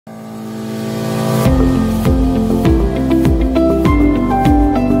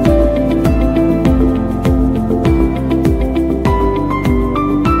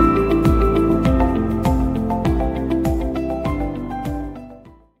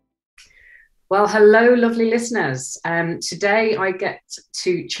Well, hello, lovely listeners. Today I get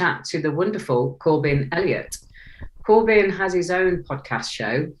to chat to the wonderful Corbin Elliott. Corbin has his own podcast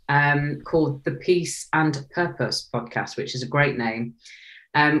show called the Peace and Purpose Podcast, which is a great name.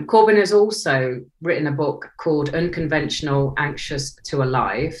 Corbin has also written a book called Unconventional, Anxious to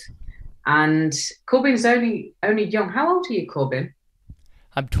Alive. And Corbin's only young. How old are you, Corbin?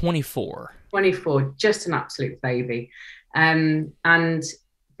 I'm 24. 24, just an absolute baby. And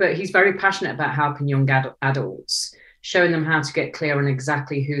but he's very passionate about helping young adults, showing them how to get clear on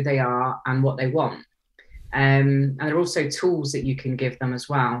exactly who they are and what they want. And there are also tools that you can give them as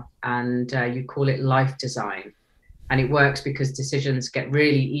well. And you call it life design. And it works because decisions get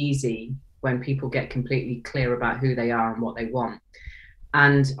really easy when people get completely clear about who they are and what they want.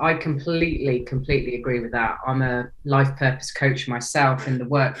 And I completely agree with that. I'm a life purpose coach myself, and the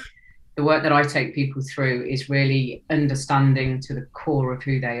work that I take people through is really understanding to the core of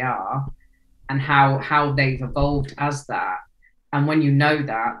who they are and how they've evolved as that. And when you know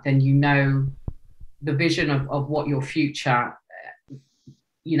that, then you know the vision of what your future,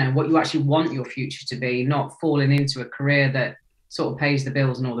 what you actually want your future to be, not falling into a career that sort of pays the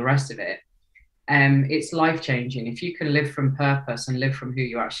bills and all the rest of it. It's life changing. If you can live from purpose and live from who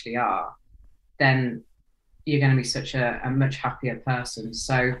you actually are, then you're going to be such a much happier person.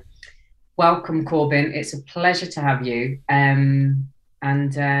 So welcome, Corbin. It's a pleasure to have you. Yeah,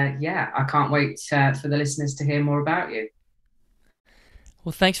 I can't wait for the listeners to hear more about you.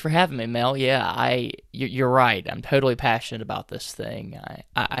 Well, thanks for having me, Mel. Yeah, you're right. I'm totally passionate about this thing.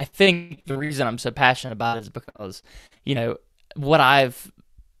 I think the reason I'm so passionate about it is because, you know, what I've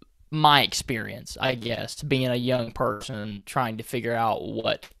my experience, I guess, being a young person trying to figure out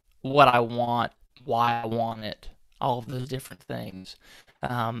what I want, why I want it, all of those different things.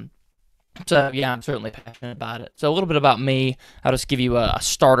 Um, So yeah, I'm certainly passionate about it. So a little bit about me. I'll just give you a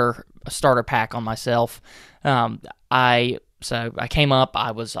starter pack on myself. Um, I came up.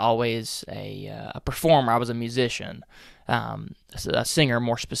 I was always a performer. I was a musician, a singer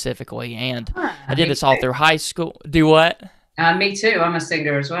more specifically, and I did Me this all too. through high school. Do what? Me too. I'm a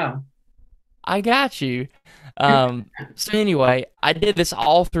singer as well. I got you. So anyway, I did this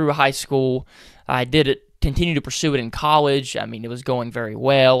all through high school. I did it, continued to pursue it in college. I mean, it was going very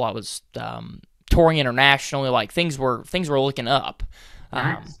well. I was touring internationally. Like things were looking up.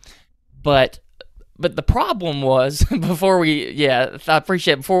 Um, Nice. but but the problem was I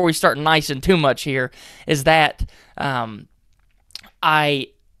appreciate it, before we start nice and too much here, is that I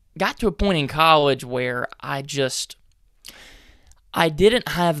got to a point in college where I didn't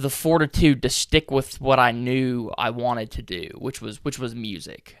have the fortitude to stick with what I knew I wanted to do, which was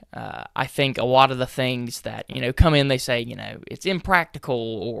music. I think a lot of the things that come in, they say it's impractical,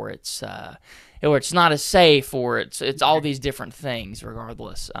 or it's not as safe, or it's all these different things.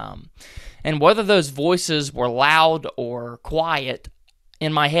 Regardless, and whether those voices were loud or quiet,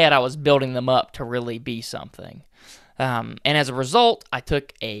 in my head I was building them up to really be something. And as a result, I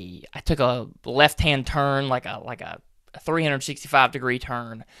took a left hand turn, like a 365-degree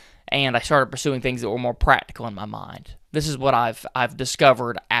turn, and I started pursuing things that were more practical in my mind. This is what I've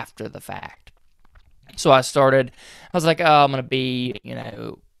discovered after the fact. So I was like, oh, I'm gonna be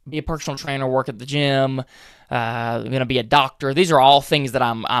a personal trainer, work at the gym. I'm gonna be a doctor. These are all things that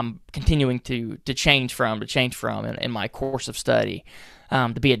I'm continuing to change from in my course of study.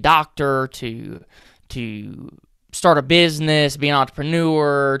 To be a doctor, to start a business, be an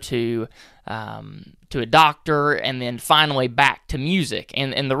entrepreneur, to a doctor, and then finally back to music.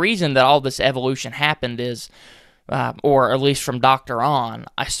 And the reason that all this evolution happened is, or at least from doctor on,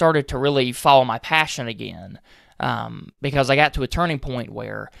 I started to really follow my passion again, because I got to a turning point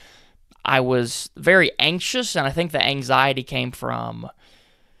where I was very anxious, and I think the anxiety came from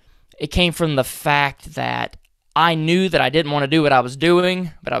the fact that I knew that I didn't want to do what I was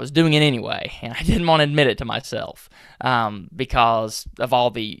doing, but I was doing it anyway, and I didn't want to admit it to myself, because of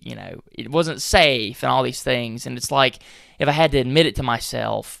all it wasn't safe and all these things. And it's like, if I had to admit it to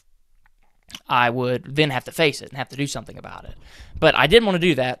myself, I would then have to face it and have to do something about it. But I didn't want to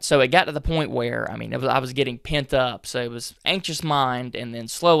do that, so it got to the point where, I was getting pent up. So it was anxious mind and then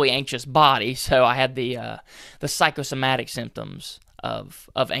slowly anxious body. So I had the psychosomatic symptoms of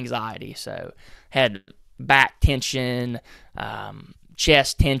anxiety. So had back tension,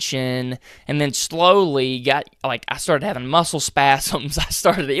 chest tension, and then slowly I started having muscle spasms.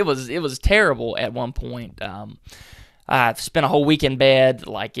 It was terrible at one point. I spent a whole week in bed.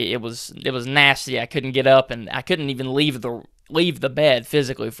 Like it was nasty. I couldn't get up, and I couldn't even leave the bed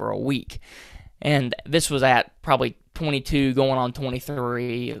physically for a week. And this was at probably 22, going on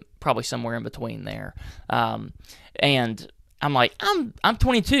 23, probably somewhere in between there. And I'm like, I'm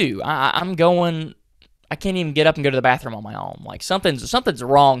 22. I'm going. I can't even get up and go to the bathroom on my own. Like something's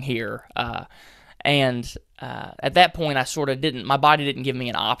wrong here. And at that point, I sort of didn't. My body didn't give me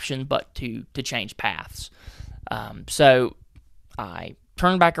an option but to change paths. So I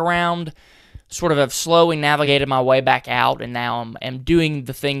turned back around, sort of have slowly navigated my way back out, and now I'm doing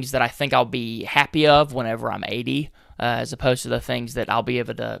the things that I think I'll be happy of whenever I'm 80, as opposed to the things that I'll be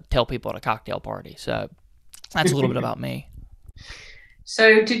able to tell people at a cocktail party. So that's a little bit about me.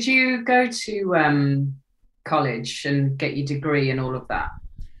 So did you go to college and get your degree and all of that?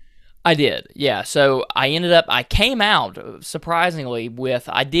 I did, yeah. So I came out surprisingly with,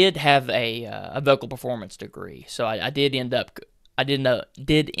 I did have a vocal performance degree. So I did end up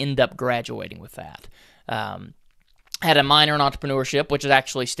graduating with that. Had a minor in entrepreneurship, which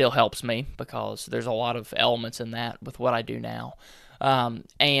actually still helps me because there's a lot of elements in that with what I do now.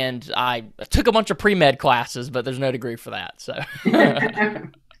 And I took a bunch of pre-med classes, but there's no degree for that. So,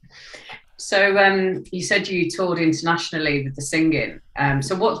 so you said you toured internationally with the singing.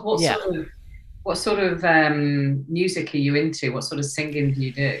 So what sort of music are you into? What sort of singing do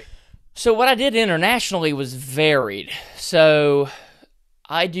you do? So what I did internationally was varied. So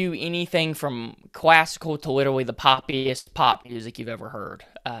I do anything from classical to literally the poppiest pop music you've ever heard.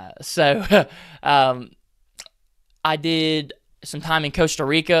 I did some time in Costa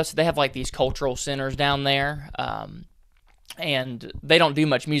Rica, so they have like these cultural centers down there, and they don't do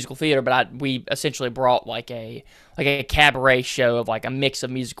much musical theater, but we essentially brought like a cabaret show of like a mix of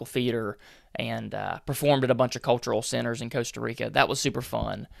musical theater and performed at a bunch of cultural centers in Costa Rica. That was super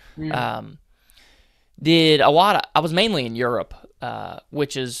fun. Mm. I was mainly in Europe,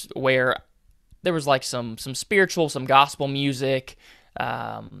 which is where there was like some spiritual, some gospel music,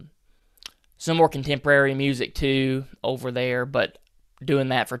 some more contemporary music too over there, but doing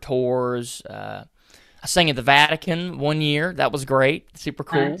that for tours. I sang at the Vatican one year. That was great. Super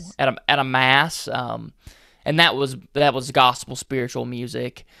cool. Nice. At a mass. And that was gospel spiritual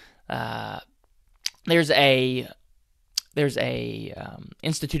music. There's a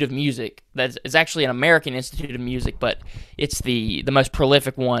Institute of Music that is actually an American Institute of Music, but it's the most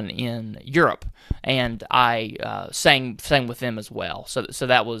prolific one in Europe, and I sang with them as well. So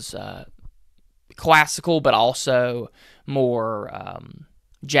that was classical, but also more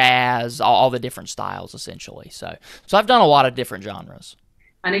jazz, all the different styles essentially. So I've done a lot of different genres.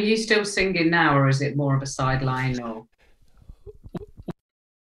 And are you still singing now, or is it more of a sideline? Or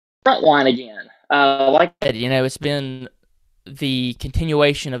Frontline again. Like I said, it's been the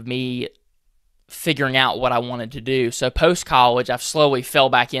continuation of me figuring out what I wanted to do. So post-college, I've slowly fell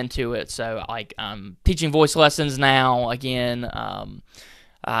back into it. So like I'm teaching voice lessons now again.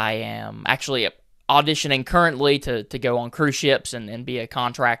 I am actually auditioning currently to go on cruise ships and be a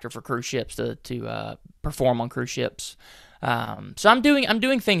contractor for cruise ships to perform on cruise ships. So I'm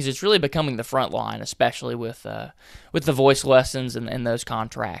doing things. It's really becoming the front line, especially with the voice lessons and those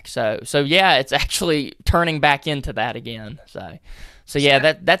contracts. So yeah, it's actually turning back into that again. So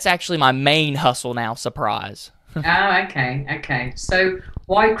yeah, that's actually my main hustle now. Surprise. oh, okay. So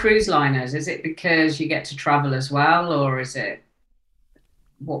why cruise liners? Is it because you get to travel as well, or is it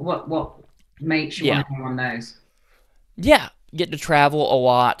what makes you Yeah. want to go on those? Yeah, get to travel a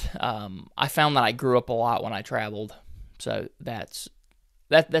lot. I found that I grew up a lot when I traveled, so that's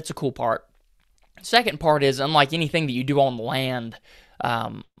a cool part. Second part is, unlike anything that you do on land,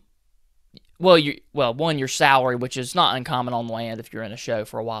 one, your salary, which is not uncommon on land if you're in a show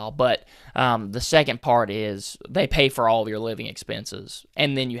for a while, but the second part is they pay for all of your living expenses,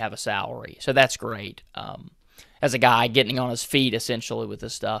 and then you have a salary, so that's great. As a guy getting on his feet essentially with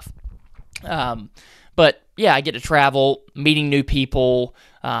this stuff. But yeah, I get to travel, meeting new people.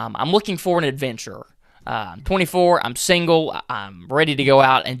 I'm looking for an adventure. I'm 24. I'm single. I'm ready to go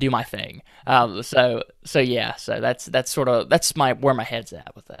out and do my thing. So that's where my head's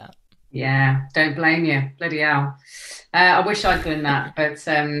at with that. Yeah, don't blame you. Bloody hell. I wish I'd done that, but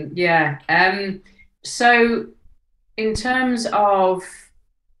yeah. So in terms of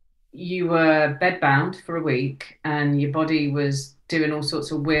you were bedbound for a week and your body was doing all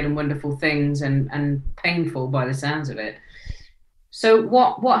sorts of weird and wonderful things and painful by the sounds of it. So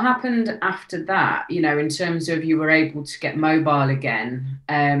what happened after that, in terms of you were able to get mobile again,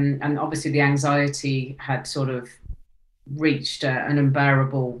 and obviously the anxiety had sort of reached an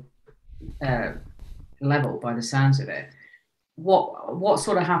unbearable level by the sounds of it. What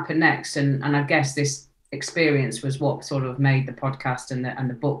sort of happened next? And I guess this experience was what sort of made the podcast and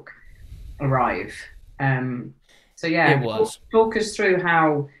the book arrive. So yeah, It was. talk us through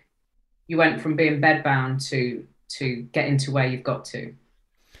how you went from being bedbound to getting to where you've got to.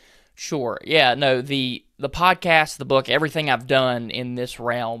 Sure. Yeah, no, the the podcast, the book, everything I've done in this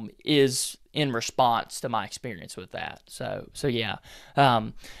realm is in response to my experience with that. So yeah.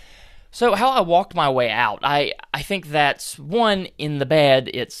 So how I walked my way out, I think that's one, in the bed,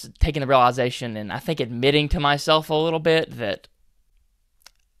 it's taking the realization and I think admitting to myself a little bit that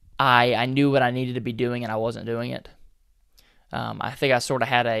I knew what I needed to be doing and I wasn't doing it. I think I sort of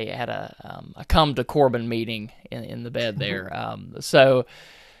had a come to Corbin meeting in the bed there.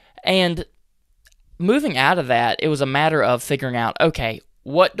 And moving out of that, it was a matter of figuring out, okay,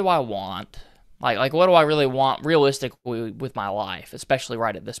 what do I want? Like what do I really want realistically with my life, especially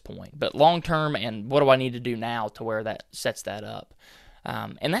right at this point? But long term, and what do I need to do now to where that sets that up?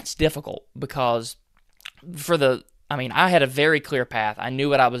 And that's difficult because I had a very clear path. I knew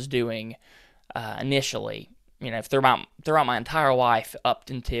what I was doing initially. Throughout my entire life up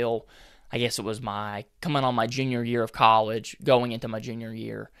until, I guess it was coming on my junior year of college, going into my junior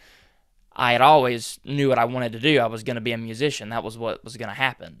year, I had always knew what I wanted to do. I was going to be a musician. That was what was going to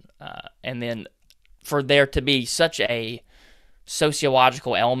happen. And then for there to be such a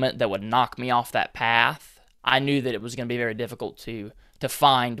sociological element that would knock me off that path, I knew that it was going to be very difficult to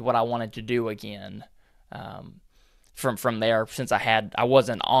find what I wanted to do again. From there, since I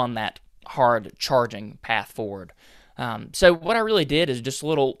wasn't on that hard charging path forward. So what I really did is just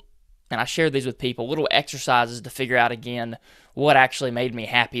and I shared these with people, little exercises to figure out again what actually made me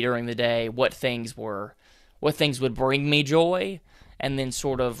happy during the day, what things would bring me joy, and then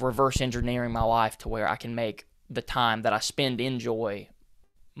sort of reverse engineering my life to where I can make the time that I spend in joy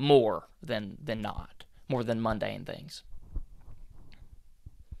more than not, more than mundane things.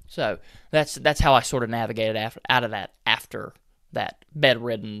 So that's how I sort of navigated out of that after that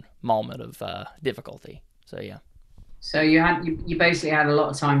bedridden moment of difficulty. So yeah. So you basically had a lot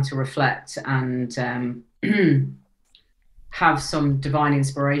of time to reflect and have some divine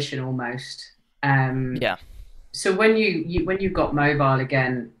inspiration almost. Yeah. So when you got mobile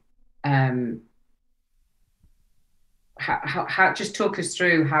again, how just talk us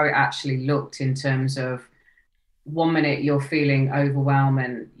through how it actually looked in terms of, one minute you're feeling overwhelmed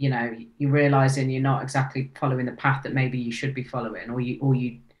and you're realizing you're not exactly following the path that maybe you should be following, or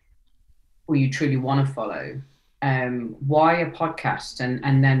you truly want to follow. Why a podcast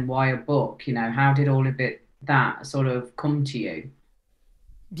and then why a book? How did all of that sort of come to you?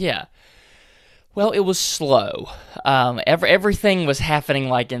 Yeah. Well, it was slow. Everything was happening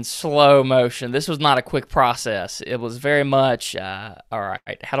like in slow motion. This was not a quick process. It was very much, all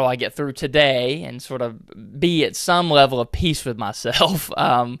right, how do I get through today and sort of be at some level of peace with myself?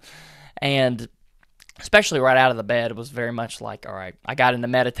 And especially right out of the bed, it was very much like, all right, I got into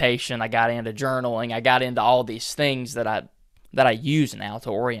meditation, I got into journaling, I got into all these things that I use now to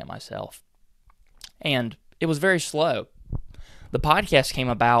orient myself. And it was very slow. The podcast came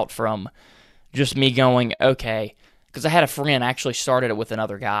about from just me going, okay, because I had a friend actually started it with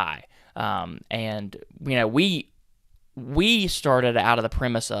another guy. And, we started out of the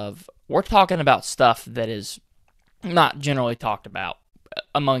premise of, we're talking about stuff that is not generally talked about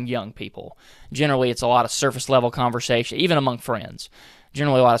among young people. Generally, it's a lot of surface level conversation, even among friends.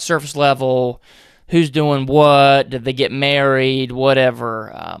 Generally, a lot of surface level, who's doing what, did they get married,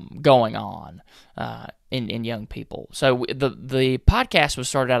 whatever going on. In young people. So the podcast was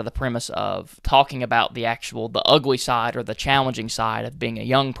started out of the premise of talking about the ugly side or the challenging side of being a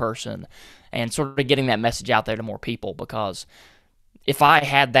young person and sort of getting that message out there to more people, because if I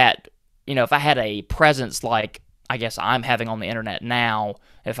had that, if I had a presence like I guess I'm having on the internet now,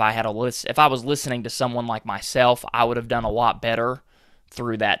 if I was listening to someone like myself, I would have done a lot better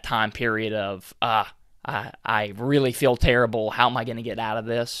through that time period of I really feel terrible. How am I going to get out of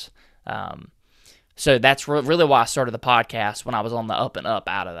this? So that's really why I started the podcast, when I was on the up and up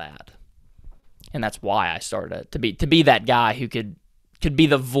out of that. And that's why I started to be that guy who could be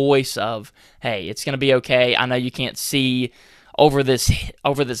the voice of, hey, it's going to be okay. I know you can't see over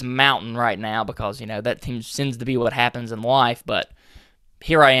this mountain right now because, that tends to be what happens in life, but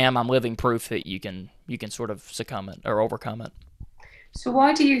here I am. I'm living proof that you can sort of succumb it or overcome it. So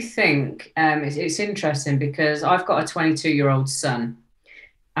why do you think, it's interesting because I've got a 22-year-old son,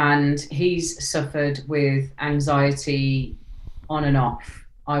 and he's suffered with anxiety on and off,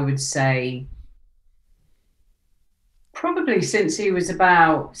 I would say, probably since he was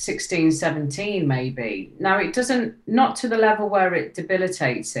about 16, 17, maybe. Now, it not to the level where it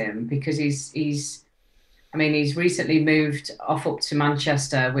debilitates him, because he's recently moved up to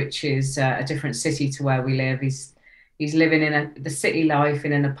Manchester, which is a different city to where we live. He's living in the city life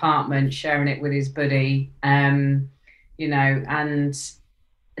in an apartment, sharing it with his buddy, and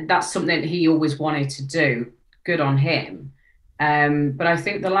that's something he always wanted to do. Good on him. But I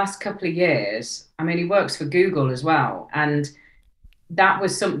think the last couple of years, I mean, he works for Google as well. And that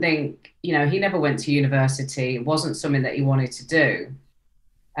was something, you know, he never went to university. It wasn't something that he wanted to do.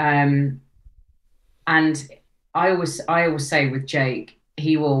 Um, and I always say with Jake,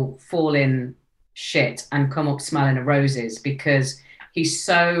 he will fall in shit and come up smelling of roses because he's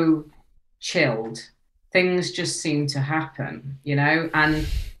so chilled. Things just seem to happen, you know, and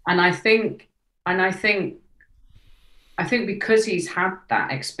I think and I think because he's had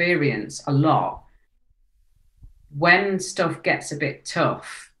that experience a lot, when stuff gets a bit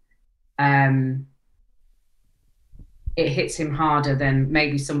tough, um, it hits him harder than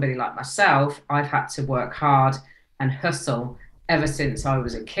maybe somebody like myself. I've had to work hard and hustle ever since I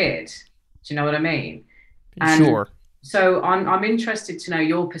was a kid. Do you know what I mean? And Sure. so I'm interested to know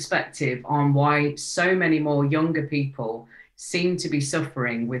your perspective on why so many more younger people seem to be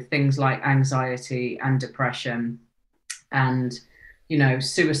suffering with things like anxiety and depression and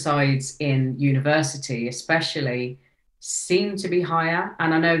suicides in university especially seem to be higher.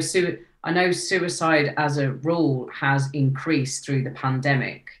 And I know suicide as a rule has increased through the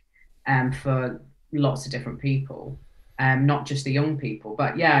pandemic for lots of different people, not just the young people.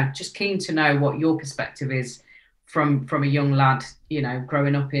 But yeah, just keen to know what your perspective is from a young lad,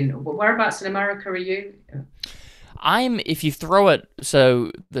 growing up in whereabouts in America are you? If you throw it,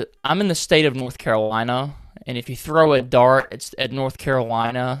 I'm in the state of North Carolina, and if you throw a dart at North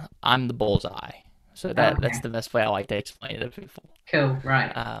Carolina, I'm the bullseye. So that's Okay, the best way I like to explain it to people. cool,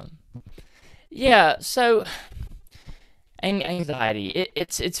 right. Um, yeah, so anxiety,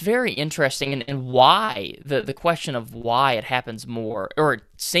 it's very interesting, and why the question of why it happens more, or it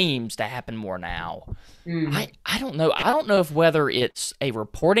seems to happen more now. Mm, I don't know. I don't know if whether it's a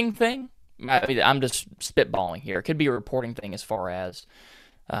reporting thing. I mean, I'm just spitballing here. It could be a reporting thing as far as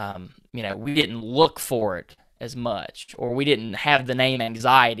we didn't look for it as much, or we didn't have the name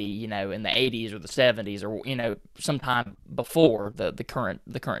anxiety, in the 80s or the 70s, or sometime before the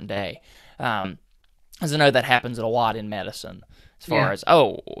current day. As I know that happens a lot in medicine, as far yeah, as,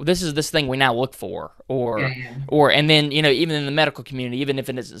 oh, this is this thing we now look for, yeah, or yeah. and then even in the medical community, even if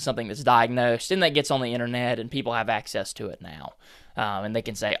it isn't something that's diagnosed, then that gets on the internet and people have access to it now, and they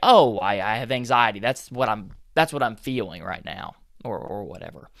can say, oh, I have anxiety. That's what I'm feeling right now, or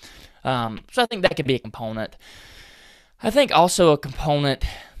whatever. So I think that could be a component. I think also a component.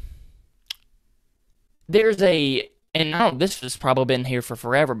 There's a and I don't. This has probably been here for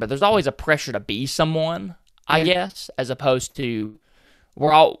forever, but there's always a pressure to be someone, I Yeah. guess, as opposed to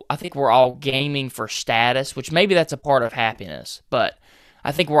I think we're all gaming for status, which maybe that's a part of happiness, but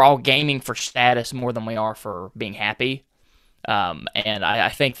I think we're all gaming for status more than we are for being happy. And I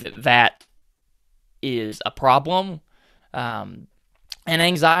think that is a problem. Um, and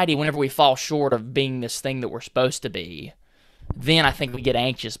anxiety, whenever we fall short of being this thing that we're supposed to be, then I think we get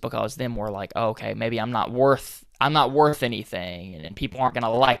anxious because then we're like, oh, okay, maybe I'm not worth anything, and people aren't going to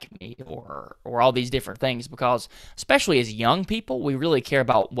like me, or all these different things, because especially as young people, we really care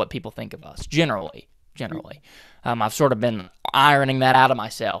about what people think of us generally. I've sort of been ironing that out of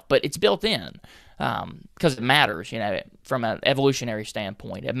myself, but it's built in, because it matters, from an evolutionary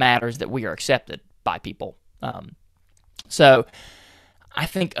standpoint. It matters that we are accepted by people. So I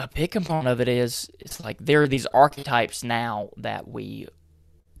think a big component of it is it's like there are these archetypes now that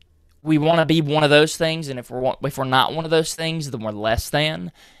we want to be one of those things, and if we're not one of those things, then we're less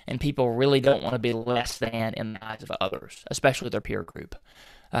than, and people really don't want to be less than in the eyes of others, especially their peer group.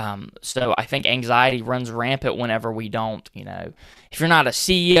 So I think anxiety runs rampant whenever we don't, if you're not a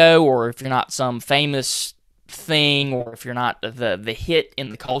CEO, or if you're not some famous thing, or if you're not the hit in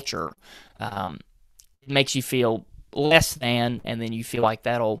the culture, it makes you feel less than, and then you feel like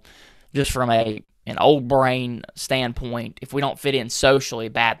that'll, just from an old brain standpoint, if we don't fit in socially,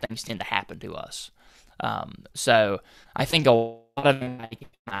 bad things tend to happen to us. So I think a lot of it,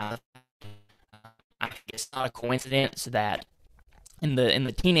 I think it's not a coincidence that in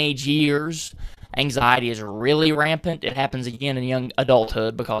the teenage years, anxiety is really rampant. It happens again in young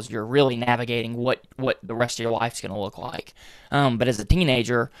adulthood because you're really navigating what the rest of your life's going to look like. But as a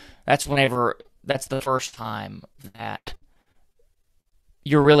teenager, that's the first time that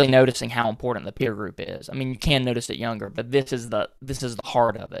you're really noticing how important the peer group is. I mean, you can notice it younger, but this is the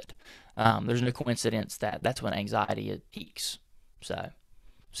heart of it. There's no coincidence that that's when anxiety peaks.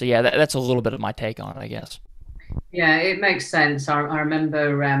 So yeah, that's a little bit of my take on it, I guess. Yeah, it makes sense. I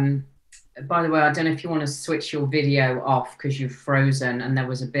remember, by the way, I don't know if you want to switch your video off because you've frozen and there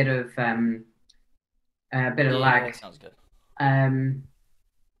was a bit of Yeah, lag. that sounds good. Um,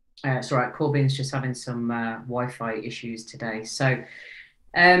 it's all right. Corbin's just having some Wi-Fi issues today. So,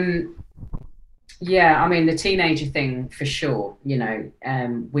 um, Yeah, I mean, the teenager thing for sure,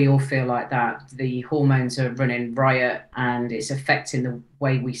 we all feel like that. The hormones are running riot and it's affecting the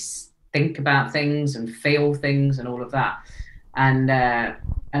way we think about things and feel things and all of that. And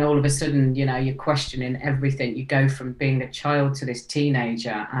and all of a sudden, you're questioning everything. You go from being a child to this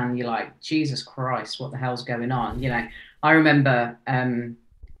teenager and you're like, Jesus Christ, what the hell's going on? I remember I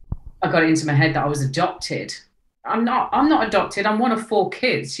got it into my head that I was adopted. I'm not adopted. I'm one of four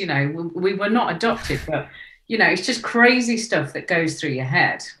kids. We were not adopted, but it's just crazy stuff that goes through your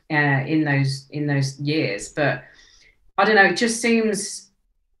head in those years. But I don't know.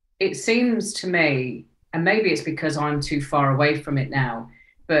 It seems to me, and maybe it's because I'm too far away from it now.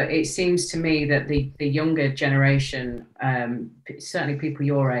 But it seems to me that the younger generation, certainly people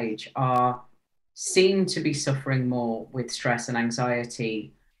your age, seem to be suffering more with stress and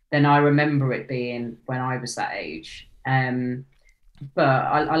anxiety than I remember it being when I was that age. But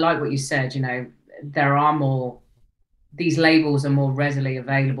I like what you said. There are more; these labels are more readily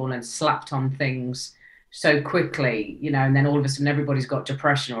available and slapped on things so quickly. And then all of a sudden everybody's got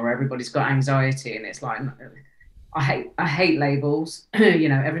depression or everybody's got anxiety, and it's like I hate labels.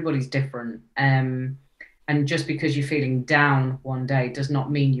 Everybody's different. And just because you're feeling down one day does not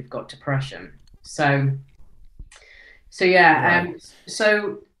mean you've got depression. So yeah. Right.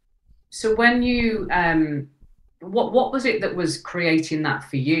 So when you what was it that was creating that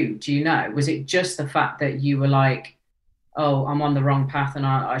for you? Do you know? Was it just the fact that you were like, oh, I'm on the wrong path and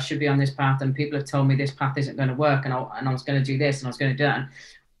I should be on this path, and people have told me this path isn't going to work, and I was going to do this and I was going to do that?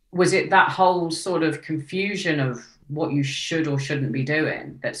 Was it that whole sort of confusion of what you should or shouldn't be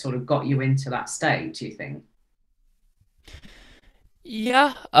doing that sort of got you into that state, do you think?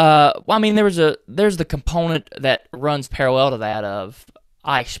 Yeah. Well, I mean, there's the component that runs parallel to that of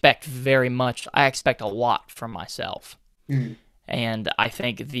I expect a lot from myself. Mm. And I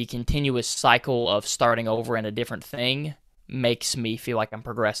think the continuous cycle of starting over in a different thing makes me feel like I'm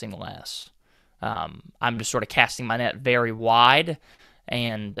progressing less. I'm just sort of casting my net very wide,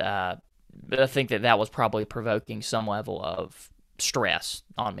 and I think that was probably provoking some level of stress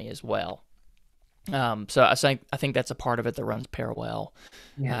on me as well. So I think that's a part of it that runs parallel.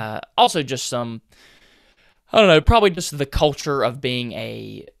 Yeah. Also, just some, I don't know, probably just the culture of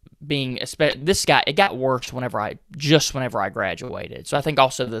this guy. It got worse whenever I graduated. So I think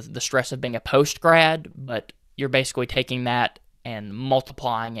also the stress of being a post grad, but you're basically taking that and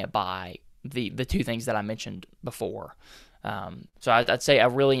multiplying it by the two things that I mentioned before. So I'd say a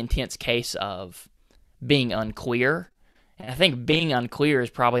really intense case of being unclear. And I think being unclear is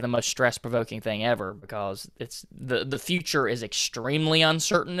probably the most stress-provoking thing ever, because it's the future is extremely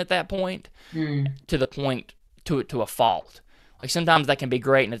uncertain at that point, Mm. to the point to a fault. Like sometimes that can be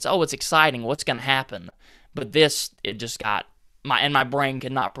great and it's exciting, what's going to happen? But it just got my brain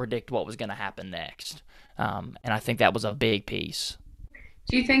could not predict what was going to happen next. And I think that was a big piece.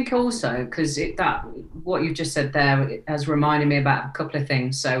 Do you think also, because that what you've just said there has reminded me about a couple of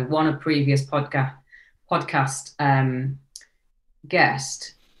things. So one, a previous podcast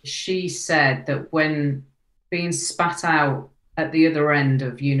guest, she said that when being spat out at the other end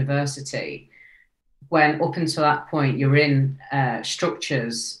of university, when up until that point you're in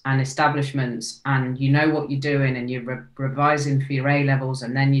structures and establishments and you know what you're doing and you're revising for your A levels,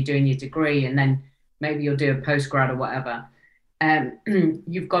 and then you're doing your degree, and then maybe you'll do a postgrad or whatever.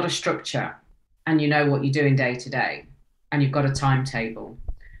 You've got a structure and you know what you're doing day to day, and you've got a timetable.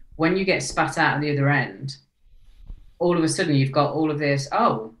 When you get spat out at the other end, all of a sudden you've got all of this,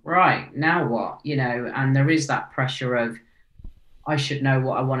 oh, right, now what? And there is that pressure of, I should know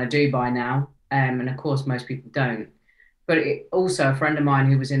what I want to do by now. And of course, most people don't. But also, a friend of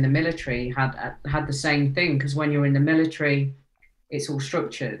mine who was in the military had the same thing, because when you're in the military, it's all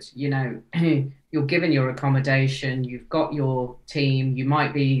structured. You're given your accommodation, you've got your team, you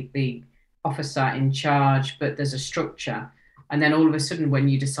might be the officer in charge, but there's a structure. And then all of a sudden, when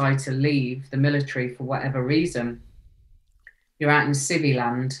you decide to leave the military for whatever reason, you're out in civvy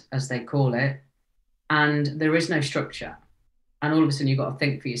land, as they call it, and there is no structure. And all of a sudden, you've got to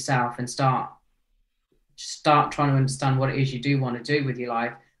think for yourself and start trying to understand what it is you do want to do with your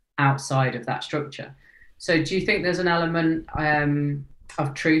life outside of that structure. So do you think there's an element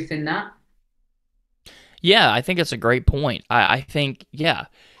of truth in that? Yeah, I think that's a great point. I think, yeah,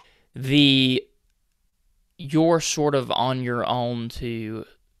 you're sort of on your own to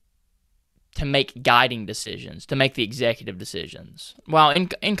make guiding decisions, to make the executive decisions. Well,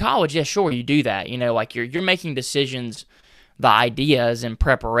 in college, yeah, sure, you do that. Like you're making decisions, the ideas in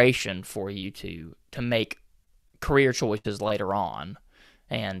preparation for you to make career choices later on.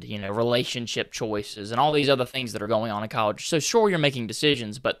 and relationship choices and all these other things that are going on in college. So sure, you're making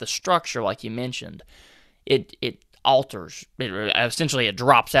decisions, but the structure, like you mentioned, it alters. Essentially, it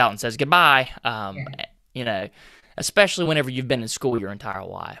drops out and says goodbye. Especially whenever you've been in school your entire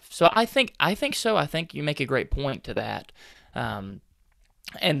life. So I think so. I think you make a great point to that, and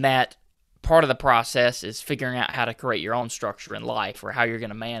that part of the process is figuring out how to create your own structure in life, or how you're going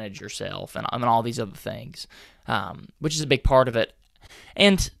to manage yourself, and all these other things, which is a big part of it.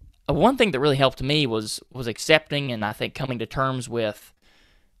 And one thing that really helped me was accepting, and I think coming to terms with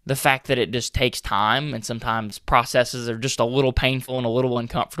the fact that it just takes time, and sometimes processes are just a little painful and a little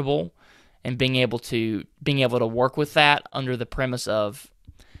uncomfortable, and being able to work with that under the premise of,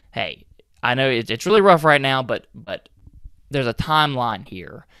 hey, I know it's really rough right now, but there's a timeline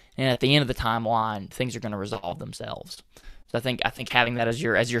here, and at the end of the timeline, things are going to resolve themselves. So I think having that as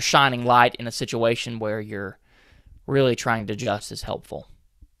your shining light in a situation where you're really trying to adjust is helpful.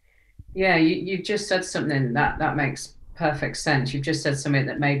 Yeah, you've just said something that makes perfect sense. You've just said something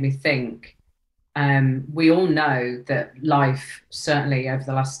that made me think. We all know that life, certainly over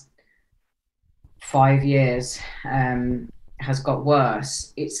the last 5 years, has got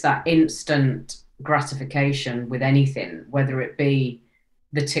worse. It's that instant gratification with anything, whether it be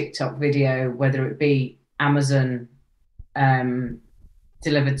the TikTok video, whether it be Amazon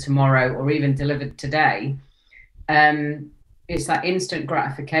delivered tomorrow or even delivered today. It's that instant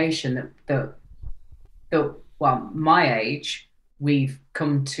gratification that well, my age, we've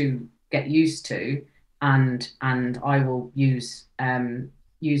come to get used to, and I will use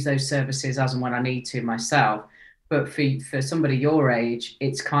those services as and when I need to myself. But for somebody your age,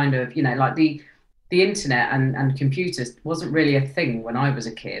 it's kind of, like the internet and computers wasn't really a thing when I was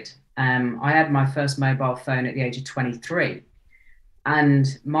a kid. I had my first mobile phone at the age of 23,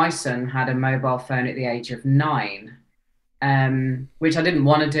 and my son had a mobile phone at the age of 9. Which I didn't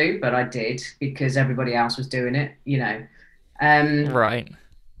want to do, but I did because everybody else was doing it, Right.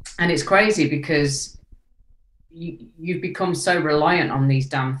 And it's crazy because you've become so reliant on these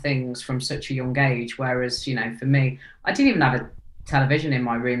damn things from such a young age. Whereas, for me, I didn't even have a television in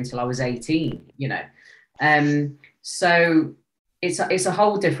my room till I was 18, So it's a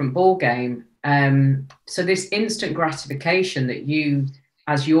whole different ball game. So this instant gratification that you,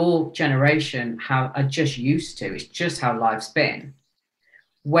 as your generation, are just used to, it's just how life's been.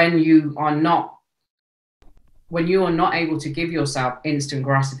 When you are not able to give yourself instant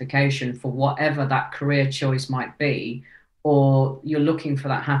gratification for whatever that career choice might be, or you're looking for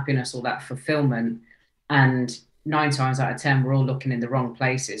that happiness or that fulfillment, and 9 times out of 10 we're all looking in the wrong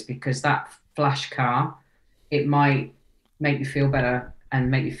places, because that flash car, it might make you feel better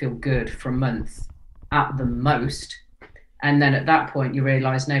and make you feel good for a month at the most. And then at that point, you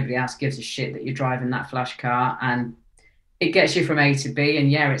realize nobody else gives a shit that you're driving that flash car, and it gets you from A to B.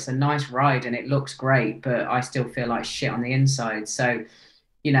 And yeah, it's a nice ride and it looks great, but I still feel like shit on the inside. So,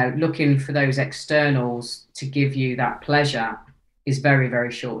 looking for those externals to give you that pleasure is very,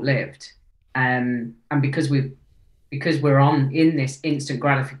 very short lived. And because we're in this instant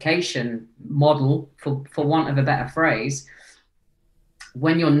gratification model, for want of a better phrase,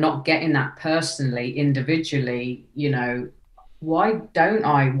 when you're not getting that personally, individually, why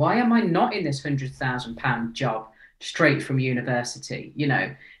am I not in this £100,000 job straight from university,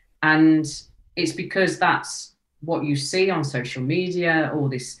 and it's because that's what you see on social media, all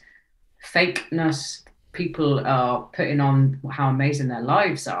this fakeness people are putting on, how amazing their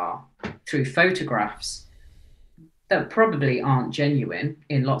lives are through photographs that probably aren't genuine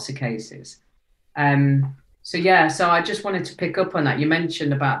in lots of cases. So I just wanted to pick up on that. You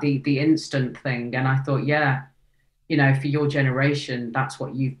mentioned about the instant thing, and I thought, for your generation, that's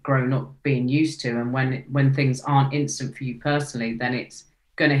what you've grown up being used to. And when things aren't instant for you personally, then it's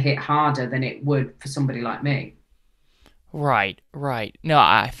going to hit harder than it would for somebody like me. Right. No,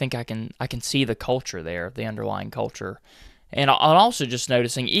 I think I can see the culture there, the underlying culture. And I'm also just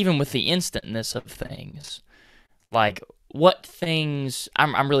noticing, even with the instantness of things, like what things,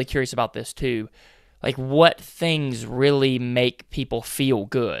 I'm really curious about this too, like what things really make people feel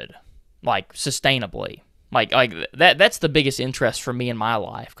good, like sustainably. Like that's the biggest interest for me in my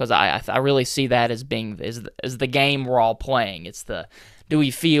life, because I really see that as being as the game we're all playing. It's do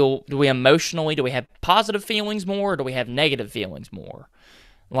we emotionally, do we have positive feelings more, or do we have negative feelings more?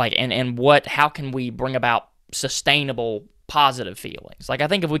 Like and how can we bring about sustainable positive feelings? Like I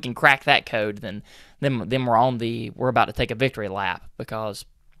think if we can crack that code, then we're about to take a victory lap, because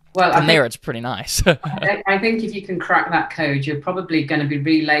from there it's pretty nice. I think if you can crack that code, you're probably going to be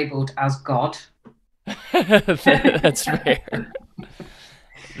relabeled as God. That's fair.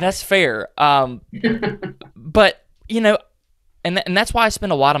 That's fair. But and that's why I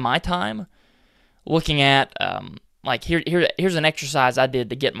spend a lot of my time looking at like here's an exercise I did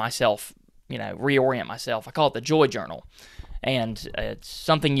to get myself, reorient myself. I call it the joy journal, and it's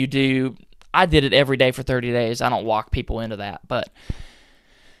something you do. I did it every day for 30 days. I don't walk people into that, but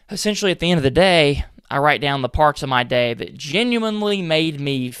essentially at the end of the day, I write down the parts of my day that genuinely made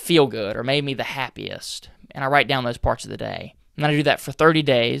me feel good or made me the happiest, and I write down those parts of the day. And then I do that for 30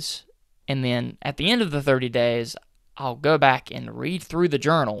 days, and then at the end of the 30 days, I'll go back and read through the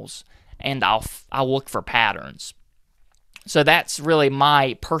journals, and I'll look for patterns. So that's really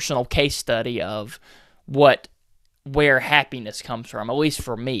my personal case study of where happiness comes from, at least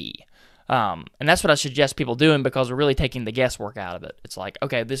for me. And that's what I suggest people doing, because we're really taking the guesswork out of it. It's like,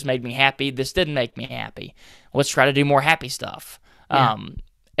 okay, this made me happy. This didn't make me happy. Let's try to do more happy stuff. Yeah.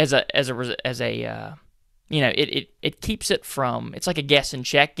 It keeps it from, it's like a guess and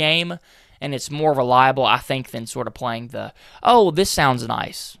check game, and it's more reliable, I think, than sort of playing this sounds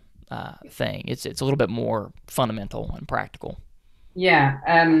nice thing. It's a little bit more fundamental and practical. Yeah,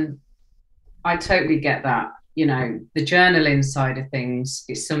 I totally get that. The journaling side of things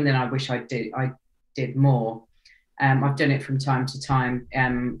is something I wish I did more. I've done it from time to time.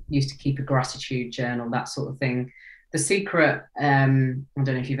 Used to keep a gratitude journal, that sort of thing. The Secret, I don't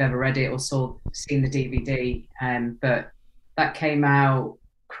know if you've ever read it or seen the DVD, but that came out,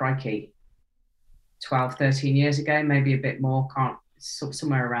 crikey, 12, 13 years ago, maybe a bit more,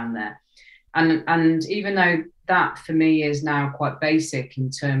 somewhere around there. And even though that for me is now quite basic in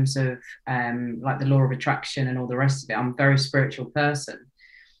terms of like the law of attraction and all the rest of it, I'm a very spiritual person.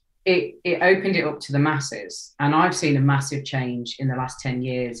 It opened it up to the masses, and I've seen a massive change in the last 10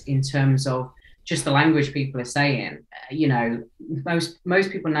 years in terms of just the language people are saying.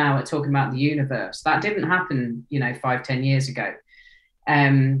 Most people now are talking about the universe. That didn't happen 5-10 years ago.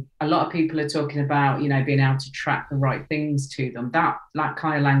 A lot of people are talking about being able to track the right things to them. That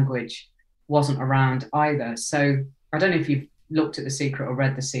kind of language wasn't around either. So I don't know if you've looked at The Secret or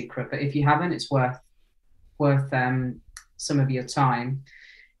read The Secret, but if you haven't, it's worth some of your time.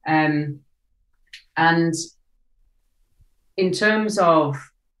 And in terms of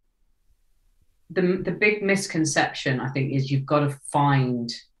the big misconception, I think, is you've got to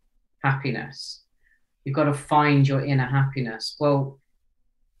find happiness. You've got to find your inner happiness. Well,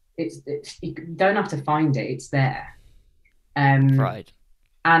 it's you don't have to find it; it's there. Right.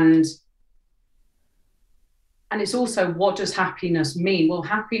 And it's also, what does happiness mean? Well,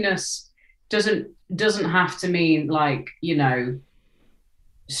 happiness doesn't have to mean like,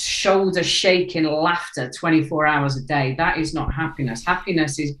 shoulder shaking laughter 24 hours a day. That is not happiness.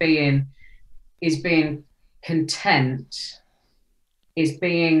 Happiness is being content, is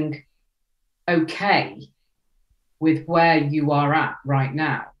being okay with where you are at right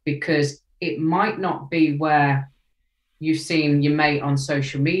now, because it might not be where you've seen your mate on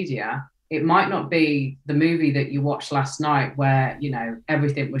social media. It might not be the movie that you watched last night where,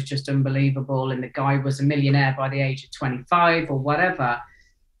 everything was just unbelievable and the guy was a millionaire by the age of 25 or whatever.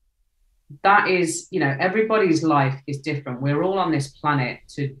 That is, everybody's life is different. We're all on this planet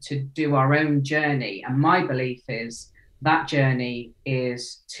to do our own journey. And my belief is that journey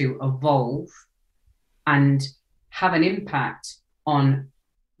is to evolve and have an impact on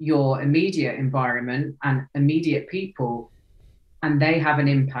your immediate environment and immediate people. And they have an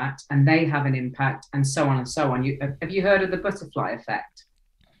impact, and they have an impact, and so on and so on. Have you heard of the butterfly effect?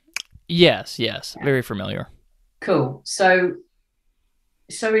 Yes, yeah. Very familiar. Cool. So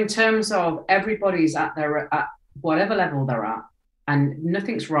in terms of everybody's at whatever level they're at, and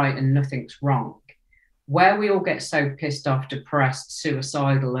nothing's right and nothing's wrong. Where we all get so pissed off, depressed,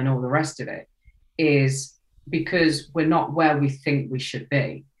 suicidal, and all the rest of it is because we're not where we think we should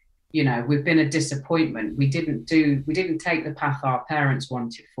be. We've been a disappointment. We didn't take the path our parents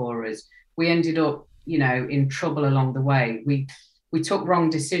wanted for us. We ended up, in trouble along the way. We took wrong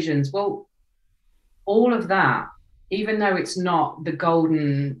decisions. Well, all of that, even though it's not the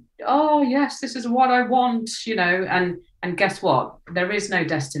golden, oh yes, this is what I want, and guess what? There is no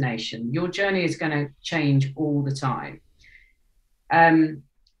destination. Your journey is going to change all the time.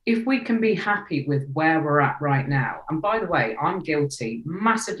 If we can be happy with where we're at right now, and by the way, I'm guilty,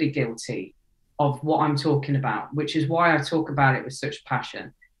 massively guilty of what I'm talking about, which is why I talk about it with such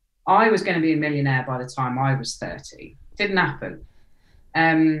passion. I was going to be a millionaire by the time I was 30. Didn't happen.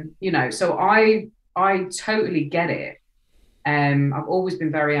 So I totally get it. I've always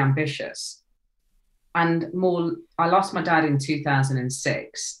been very ambitious. And I lost my dad in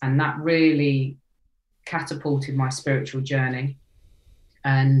 2006, and that really catapulted my spiritual journey.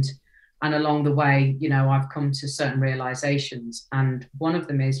 And along the way, I've come to certain realizations. And one of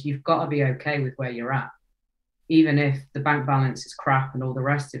them is you've got to be okay with where you're at. even if the bank balance is crap and all the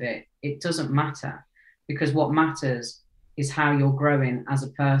rest of it, it doesn't matter, because what matters is how you're growing as a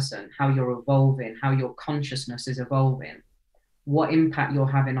person, how you're evolving, how your consciousness is evolving, what impact you're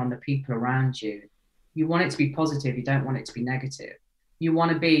having on the people around you. You want it to be positive, you don't want it to be negative. You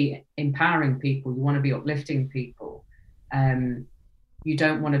want to be empowering people, you want to be uplifting people. You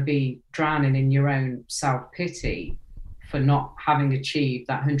don't want to be drowning in your own self-pity for not having achieved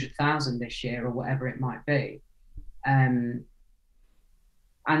that 100,000 this year or whatever it might be. And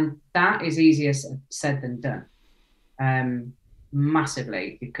that is easier said than done,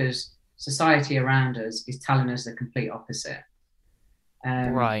 massively, because society around us is telling us the complete opposite.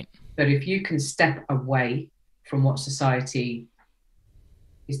 Right. But if you can step away from what society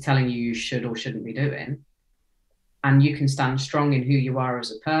is telling you you should or shouldn't be doing, and you can stand strong in who you are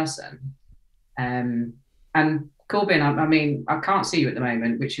as a person. And Corbin, I mean, I can't see you at the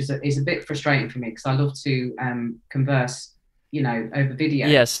moment, which is a bit frustrating for me, because I love to converse, over video.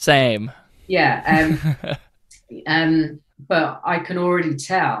 Yes, same. Yeah. But I can already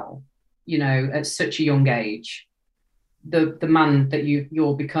tell, at such a young age, the man that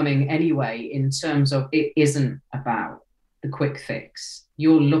you're becoming anyway, in terms of it isn't about the quick fix.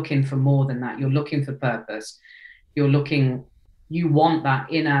 You're looking for more than that. You're looking for purpose. You want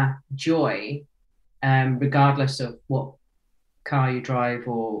that inner joy, regardless of what car you drive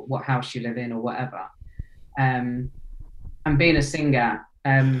or what house you live in or whatever. And being a singer,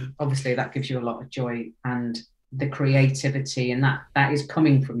 obviously that gives you a lot of joy and the creativity, and that is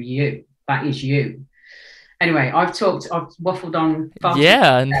coming from you. That is you. Anyway, I've waffled on far too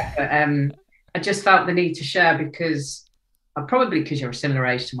much, but I just felt the need to share, because you're a similar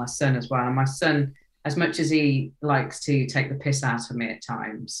age to my son as well. And my son, as much as he likes to take the piss out of me at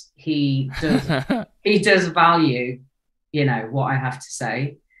times, he does value, what I have to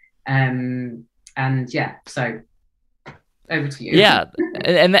say. And yeah, so over to you. Yeah,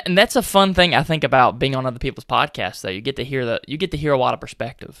 and that's a fun thing I think about being on other people's podcasts, though. You get to hear a lot of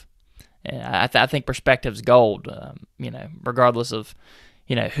perspective. And I think perspective's gold, regardless of,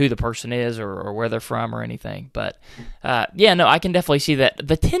 who the person is or where they're from or anything. But no, I can definitely see that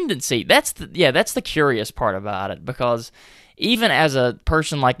the tendency. That's the curious part about it, because even as a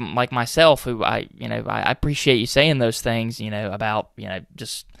person like myself, who I appreciate you saying those things, about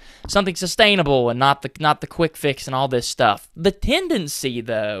just something sustainable and not the quick fix and all this stuff. The tendency,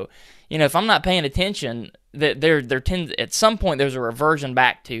 though, if I'm not paying attention, that there tends at some point there's a reversion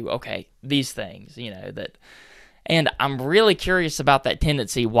back to, okay, these things, that. And I'm really curious about that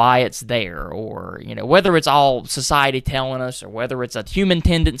tendency, why it's there, or, whether it's all society telling us, or whether it's a human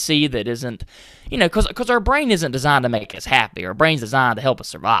tendency that isn't, because our brain isn't designed to make us happy. Our brain's designed to help us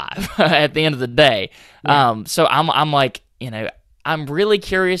survive at the end of the day. Yeah. So I'm like, I'm really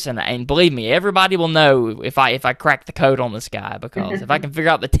curious, and believe me, everybody will know if I crack the code on this guy, because if I can figure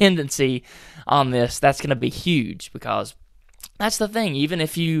out the tendency on this, that's going to be huge, because that's the thing. Even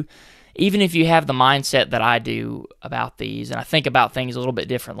if you have the mindset that I do about these, and I think about things a little bit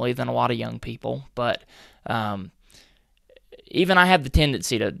differently than a lot of young people, but even I have the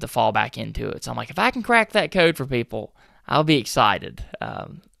tendency to fall back into it. So I'm like, if I can crack that code for people, I'll be excited.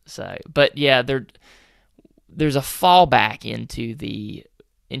 But yeah, there's a fallback into the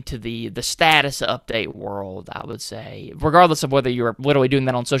status update world, I would say, regardless of whether you're literally doing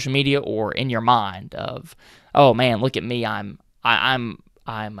that on social media or in your mind of, oh man, look at me, I'm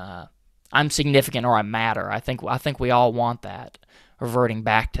significant, or I matter. I think we all want that, reverting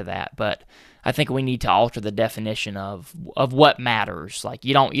back to that. But I think we need to alter the definition of what matters. Like,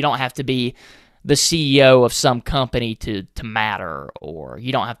 you don't have to be the CEO of some company to matter, or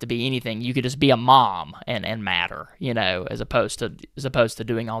you don't have to be anything. You could just be a mom and matter, as opposed to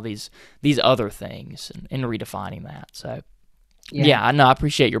doing all these other things and redefining that. So yeah, I know, I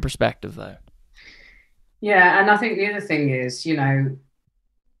appreciate your perspective, though. Yeah, and I think the other thing is,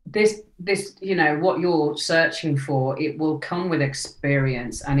 this what you're searching for, it will come with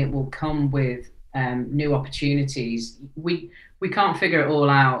experience, and it will come with new opportunities. We can't figure it all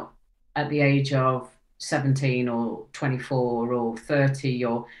out at the age of 17 or 24 or 30,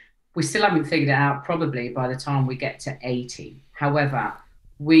 or we still haven't figured it out probably by the time we get to 80. However,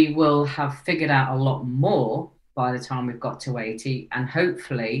 we will have figured out a lot more by the time we've got to 80, and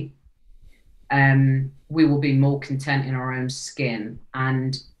hopefully we will be more content in our own skin,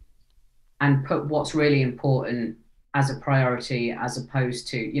 and put what's really important as a priority, as opposed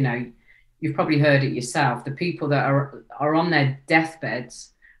to, you've probably heard it yourself, the people that are on their deathbeds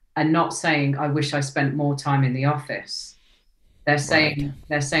are not saying, I wish I spent more time in the office. They're saying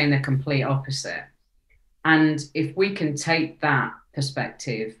the complete opposite. And if we can take that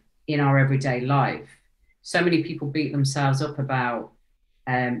perspective in our everyday life, so many people beat themselves up about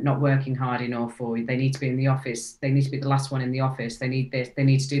not working hard enough, or they need to be in the office, they need to be the last one in the office, they need this, they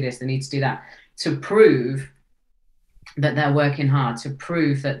need to do this, they need to do that, to prove that they're working hard, to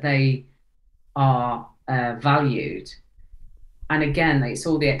prove that they are valued. And again, it's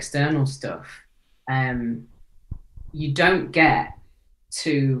all the external stuff. You don't get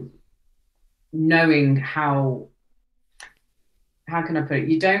to knowing how can I put it?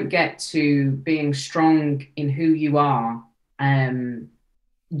 You don't get to being strong in who you are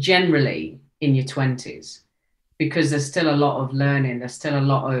generally in your 20s, because there's still a lot of learning, there's still a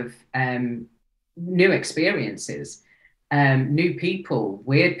lot of new experiences, new people,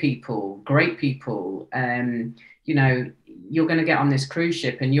 weird people, great people. You know, you're going to get on this cruise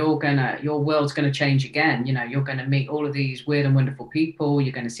ship and your world's going to change again. You know, you're going to meet all of these weird and wonderful people,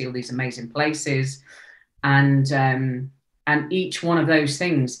 you're going to see all these amazing places, and each one of those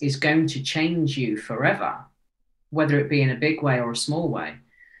things is going to change you forever, whether it be in a big way or a small way.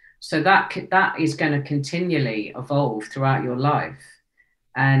 So that is going to continually evolve throughout your life.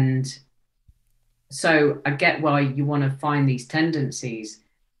 And so I get why you want to find these tendencies,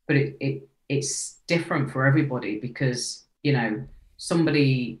 but it's different for everybody, because, you know,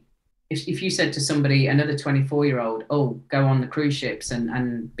 somebody, if you said to somebody, another 24-year-old, oh, go on the cruise ships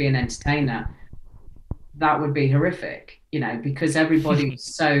and be an entertainer, that would be horrific, you know, because everybody's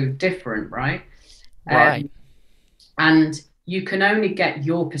so different, right? Right. And you can only get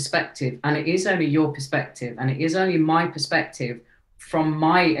your perspective, and it is only your perspective, and it is only my perspective from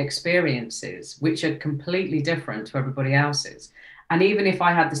my experiences, which are completely different to everybody else's. And even if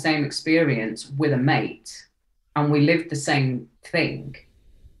I had the same experience with a mate and we lived the same thing,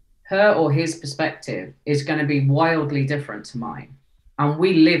 her or his perspective is going to be wildly different to mine. And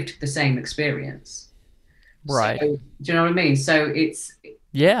we lived the same experience. Right. So, do you know what I mean? So it's...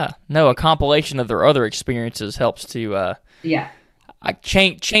 Yeah. No, a compilation of their other experiences helps to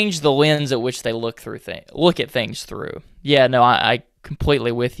change the lens at which they look at things through. Yeah, no, I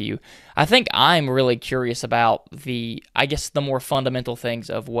completely with you. I think I'm really curious about the more fundamental things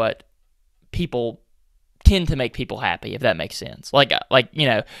of what people tend to make people happy, if that makes sense. Like you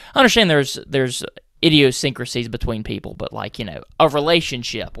know, I understand there's idiosyncrasies between people, but like, you know, a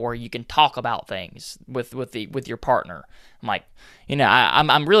relationship, or you can talk about things with your partner. I'm like, you know,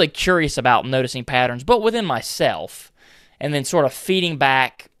 I'm really curious about noticing patterns, but within myself, and then sort of feeding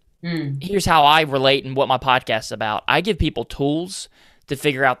back. Here's how I relate and what my podcast is about. I give people tools to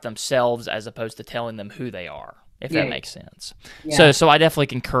figure out themselves as opposed to telling them who they are, if that makes sense. Yeah. So I definitely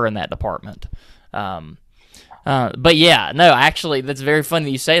concur in that department. But yeah, no, actually, that's very funny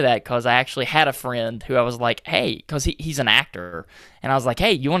that you say that, because I actually had a friend who I was like, hey, because he's an actor, and I was like,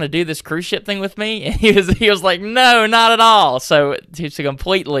 hey, you want to do this cruise ship thing with me? And he was like, no, not at all. So to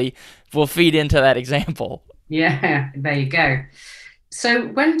completely will feed into that example. Yeah, there you go. So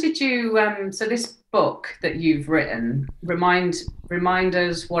when did you, so this book that you've written, remind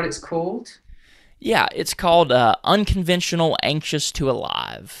us what it's called? Yeah, it's called Unconventional, Anxious to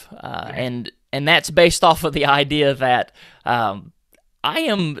Alive. And that's based off of the idea that I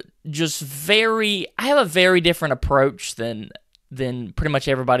have a very different approach than pretty much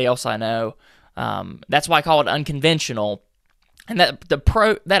everybody else I know. That's why I call it unconventional. And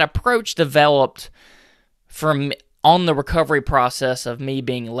that approach developed from on the recovery process of me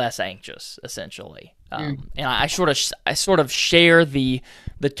being less anxious, essentially. And I sort of share the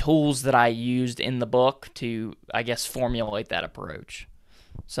tools that I used in the book to, I guess, formulate that approach.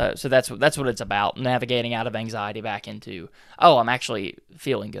 So that's what it's about, navigating out of anxiety back into, oh, I'm actually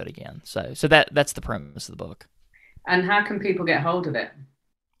feeling good again. So that's the premise of the book. And how can people get hold of it?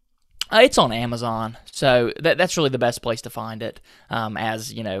 It's on Amazon, so that's really the best place to find it.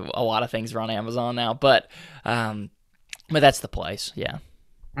 As you know, a lot of things are on Amazon now, but that's the place. Yeah.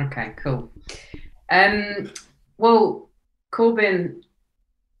 Okay. Cool. Well, Corbin,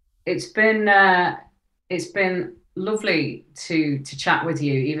 it's been lovely to chat with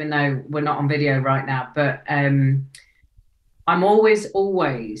you, even though we're not on video right now. But I'm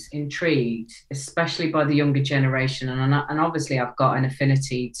always intrigued, especially by the younger generation, and obviously I've got an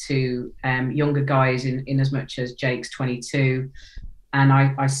affinity to younger guys in as much as Jake's 22, and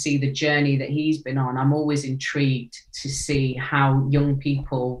I see the journey that he's been on. I'm always intrigued to see how young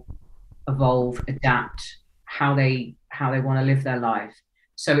people evolve, adapt, how they want to live their life.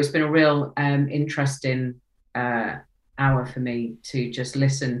 So it's been a real interesting hour for me to just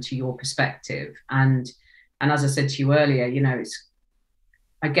listen to your perspective. And as I said to you earlier, you know, it's,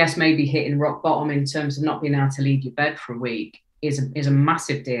 I guess, maybe hitting rock bottom in terms of not being able to leave your bed for a week is a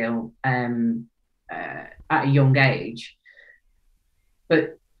massive deal at a young age.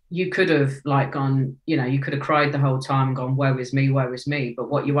 But you could have like gone, you could have cried the whole time and gone, woe is me, woe is me. But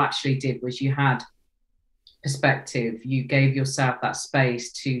what you actually did was you had perspective. You gave yourself that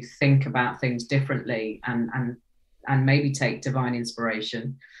space to think about things differently, and maybe take divine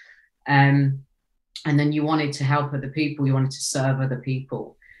inspiration. Um, and then you wanted to help other people. You wanted to serve other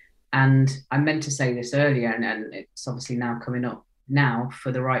people. And I meant to say this earlier, and it's obviously now coming up now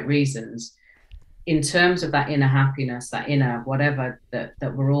for the right reasons. In terms of that inner happiness, that inner whatever that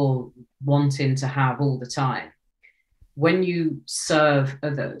we're all wanting to have all the time, when you serve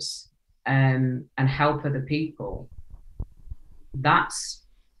others, and help other people, that's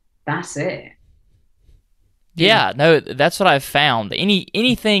it. Yeah, no, that's what I've found.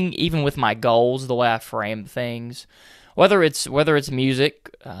 Anything, even with my goals, the way I frame things, whether it's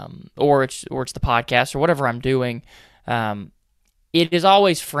music, or it's the podcast or whatever I'm doing, it is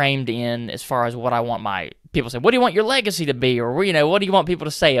always framed in as far as what I want my people say. What do you want your legacy to be, or what do you want people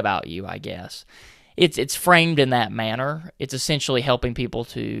to say about you? I guess it's framed in that manner. It's essentially helping people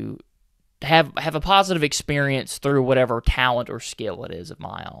to have a positive experience through whatever talent or skill it is of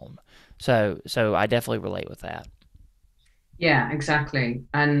my own. So I definitely relate with that. Yeah, exactly.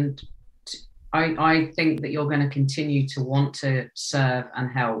 And I think that you're going to continue to want to serve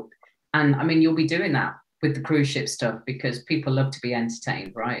and help. And I mean, you'll be doing that with the cruise ship stuff because people love to be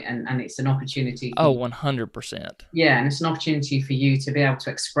entertained, right? And it's an opportunity for Oh, you. 100%. Yeah, and it's an opportunity for you to be able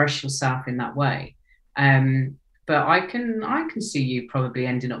to express yourself in that way. But I can see you probably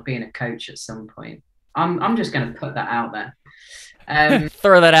ending up being a coach at some point. I'm just going to put that out there.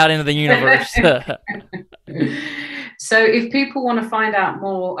 Throw that out into the universe. So if people want to find out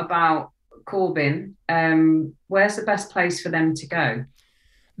more about Corbin, where's the best place for them to go?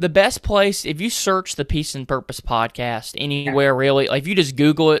 The best place, if you search the Peace and Purpose podcast anywhere, really, like if you just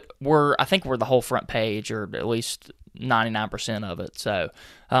Google it, I think we're the whole front page, or at least 99% of it. So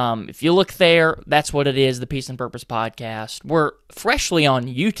if you look there, that's what it is, the Peace and Purpose podcast. We're freshly on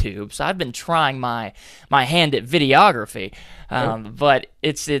YouTube, so I've been trying my hand at videography. But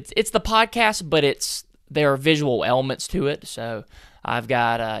it's the podcast, but there are visual elements to it. So I've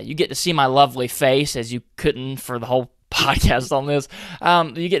got you get to see my lovely face, as you couldn't for the whole podcast on this.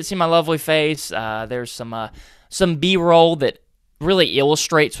 You get to see my lovely face. There's some B-roll that really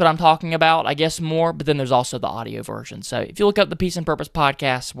illustrates what I'm talking about, I guess, more, but then there's also the audio version. So if you look up the Peace and Purpose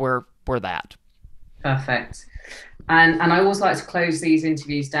podcast, we're that. Perfect. And I always like to close these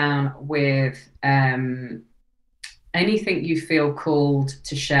interviews down with anything you feel called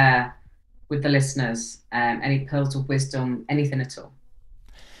to share with the listeners, any pearls of wisdom, anything at all.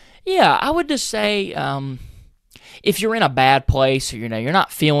 Yeah, I would just say, if you're in a bad place, or you're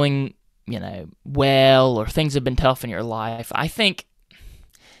not feeling well, or things have been tough in your life, I think,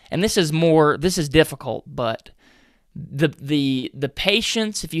 and this is difficult, but the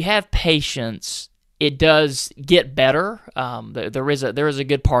patience, if you have patience, it does get better. There is a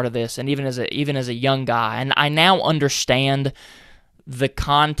good part of this, and even as a young guy, and I now understand the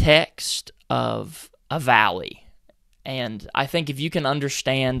context of a valley. And I think if you can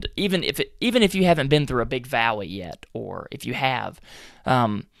understand, even if you haven't been through a big valley yet, or if you have,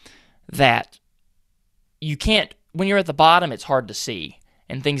 that you can't, when you're at the bottom, it's hard to see,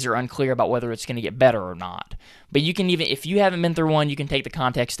 and things are unclear about whether it's going to get better or not. But you can, even if you haven't been through one, you can take the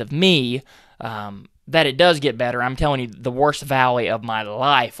context of me, that it does get better. I'm telling you, the worst valley of my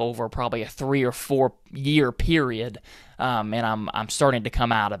life over probably a 3 or 4 year period, and I'm starting to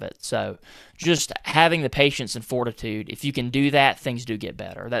come out of it. So just having the patience and fortitude, if you can do that, things do get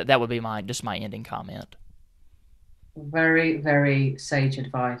better. That would be my ending comment. Very, very sage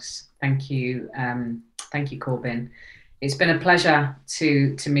advice. Thank you. Thank you, Corbin. It's been a pleasure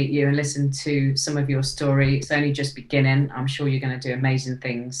to meet you and listen to some of your story. It's only just beginning. I'm sure you're going to do amazing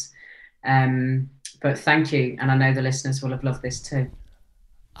things. But thank you. And I know the listeners will have loved this too.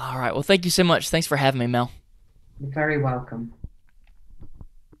 All right. Well, thank you so much. Thanks for having me, Mel. You're very welcome.